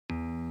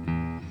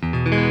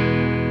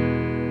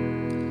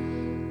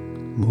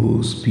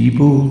Most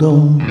people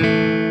don't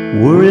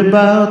worry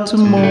about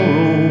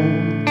tomorrow.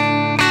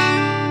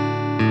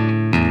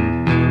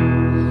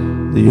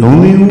 They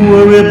only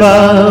worry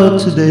about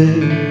today.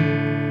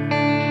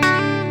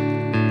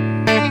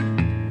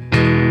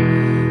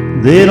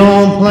 They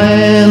don't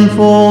plan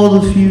for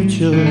the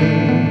future,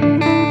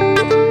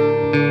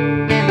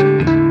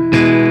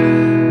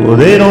 or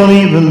they don't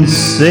even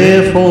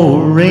save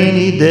for a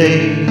rainy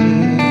day.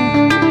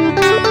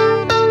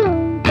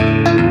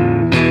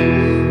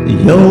 The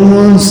young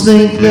ones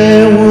think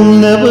they will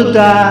never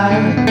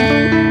die.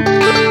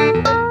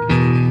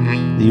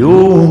 The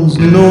old ones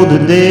know the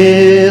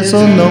days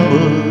are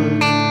numbered.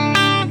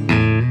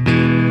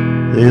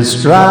 They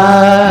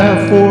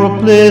strive for a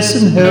place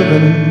in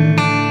heaven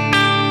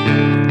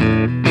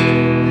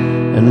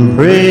and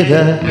pray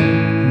that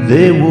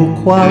they will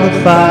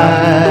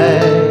qualify,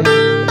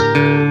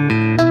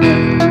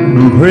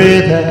 and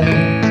pray that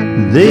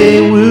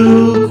they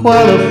will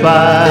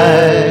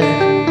qualify.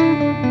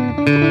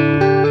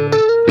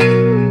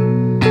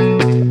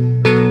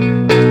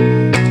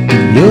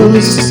 The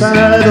other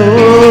side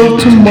of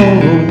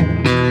tomorrow,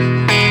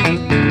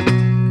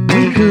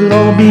 we could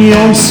all be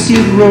on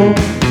Skid Row.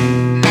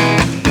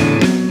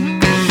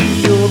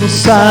 The other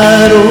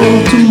side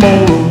of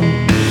tomorrow,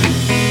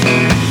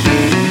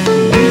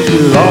 we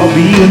could all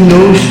be a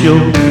no-show.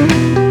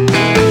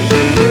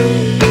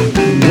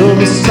 The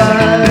other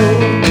side of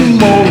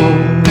tomorrow,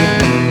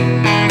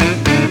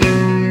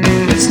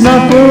 it's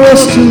not for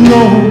us to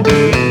know.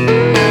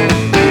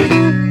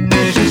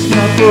 It's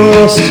not for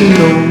us to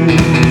know.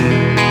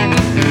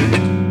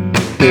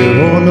 There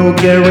are no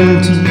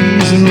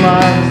guarantees in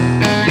life.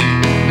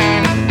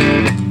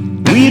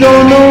 We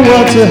don't know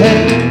what's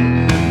ahead.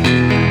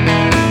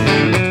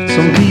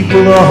 Some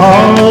people are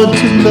hard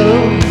to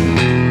love.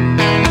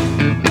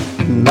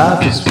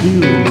 Life is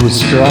filled with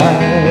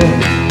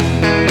strife.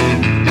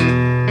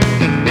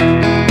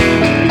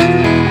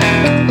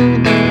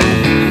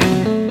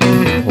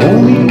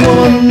 Only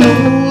one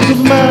knows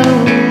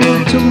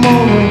about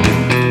tomorrow,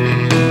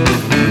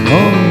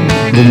 on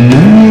the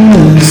moon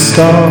and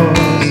stars.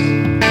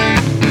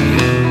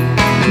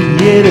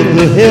 Created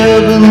the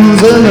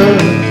heavens and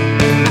earth,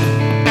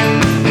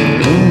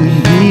 only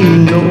He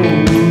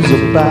knows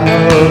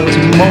about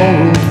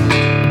tomorrow.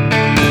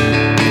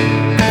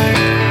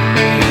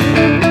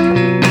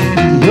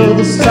 The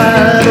other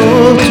side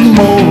of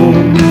tomorrow,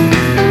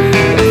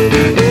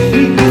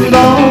 we could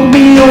all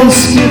be on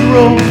Skid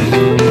Row.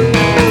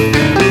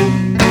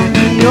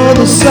 The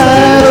other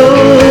side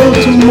of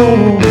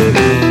tomorrow,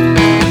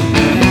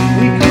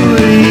 we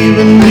could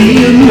even be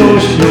a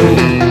no-show.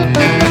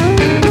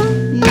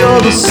 The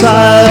other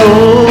side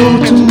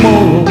of